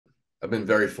I've been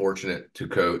very fortunate to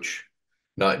coach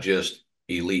not just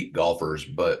elite golfers,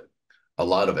 but a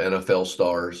lot of NFL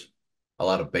stars, a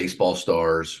lot of baseball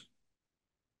stars.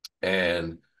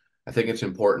 And I think it's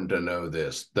important to know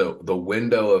this. The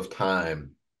window of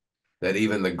time that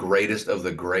even the greatest of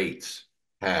the greats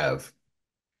have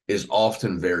is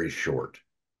often very short.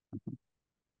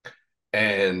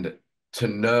 And to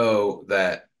know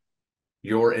that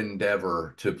your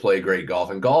endeavor to play great golf,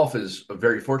 and golf is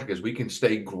very fortunate because we can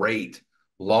stay great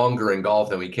longer in golf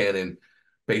than we can in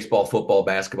baseball, football,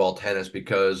 basketball, tennis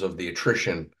because of the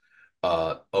attrition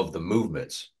of the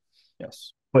movements.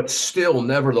 Yes. But still,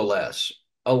 nevertheless,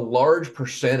 a large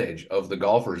percentage of the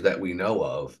golfers that we know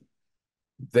of,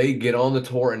 they get on the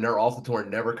tour and they're off the tour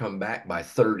and never come back by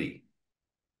 30.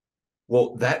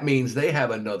 Well, that means they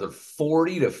have another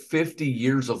 40 to 50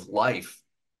 years of life.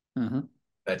 Hmm.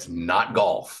 That's not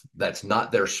golf. That's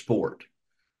not their sport.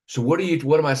 So what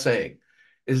am I saying?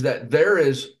 Is that there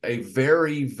is a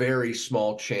very, very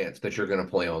small chance that you're going to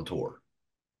play on tour,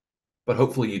 but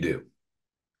hopefully you do.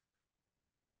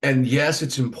 And yes,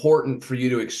 it's important for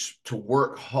you to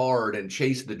work hard and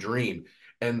chase the dream.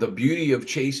 And the beauty of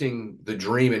chasing the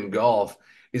dream in golf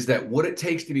is that what it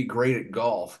takes to be great at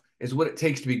golf is what it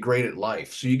takes to be great at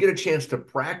life. So you get a chance to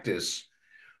practice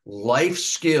life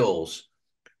skills,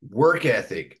 work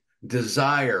ethic,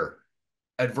 desire,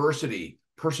 adversity,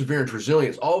 perseverance,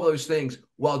 resilience, all those things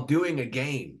while doing a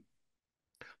game.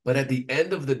 But at the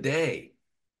end of the day,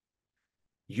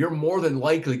 you're more than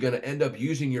likely going to end up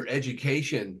using your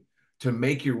education to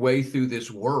make your way through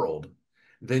this world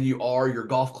than you are your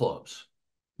golf clubs.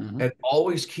 Hmm. And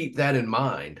always keep that in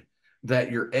mind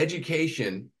that your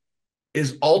education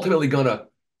is ultimately going to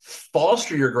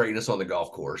foster your greatness on the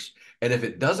golf course. And if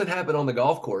it doesn't happen on the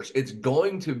golf course, it's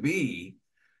going to be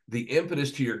the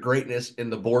impetus to your greatness in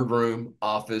the boardroom,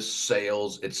 office,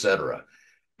 sales, etc.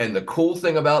 And the cool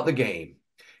thing about the game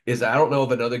is I don't know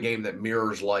of another game that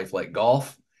mirrors life like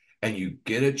golf, and you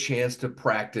get a chance to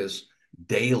practice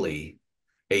daily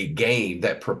a game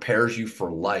that prepares you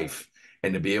for life.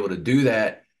 And to be able to do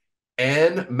that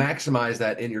and maximize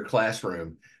that in your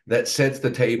classroom, that sets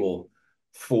the table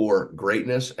for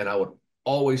greatness. And I would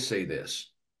always say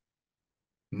this,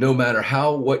 no matter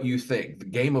how what you think, the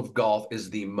game of golf is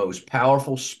the most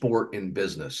powerful sport in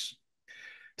business.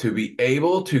 To be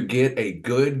able to get a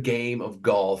good game of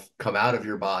golf come out of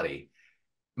your body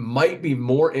might be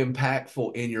more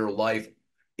impactful in your life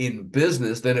in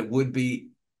business than it would be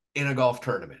in a golf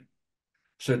tournament.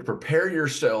 So to prepare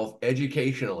yourself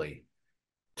educationally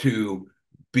to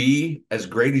be as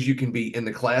great as you can be in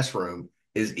the classroom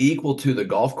is equal to the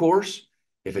golf course.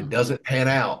 If it Hmm. doesn't pan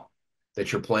out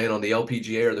that you're playing on the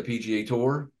LPGA or the PGA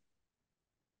Tour,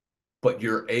 but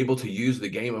you're able to use the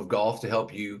game of golf to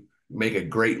help you make a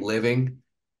great living,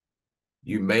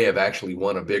 you may have actually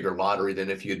won a bigger lottery than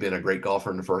if you'd been a great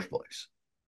golfer in the first place.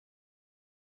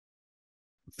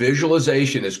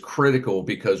 Visualization is critical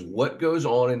because what goes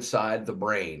on inside the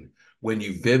brain when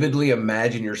you vividly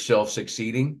imagine yourself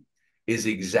succeeding is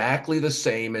exactly the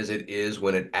same as it is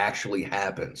when it actually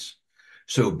happens.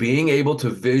 So being able to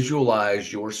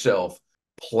visualize yourself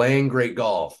playing great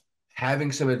golf,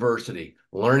 having some adversity,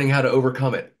 learning how to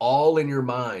overcome it all in your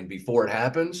mind before it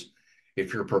happens,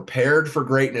 if you're prepared for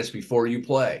greatness before you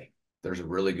play, there's a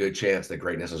really good chance that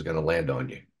greatness is going to land on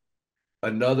you.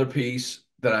 Another piece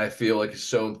that I feel like is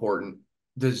so important,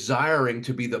 desiring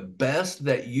to be the best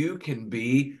that you can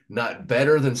be, not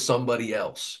better than somebody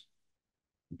else.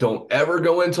 Don't ever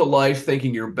go into life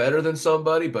thinking you're better than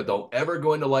somebody, but don't ever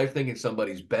go into life thinking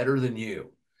somebody's better than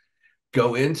you.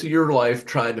 Go into your life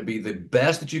trying to be the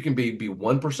best that you can be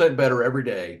 1% better every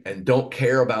day, and don't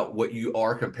care about what you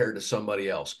are compared to somebody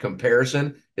else.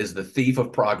 Comparison is the thief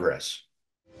of progress.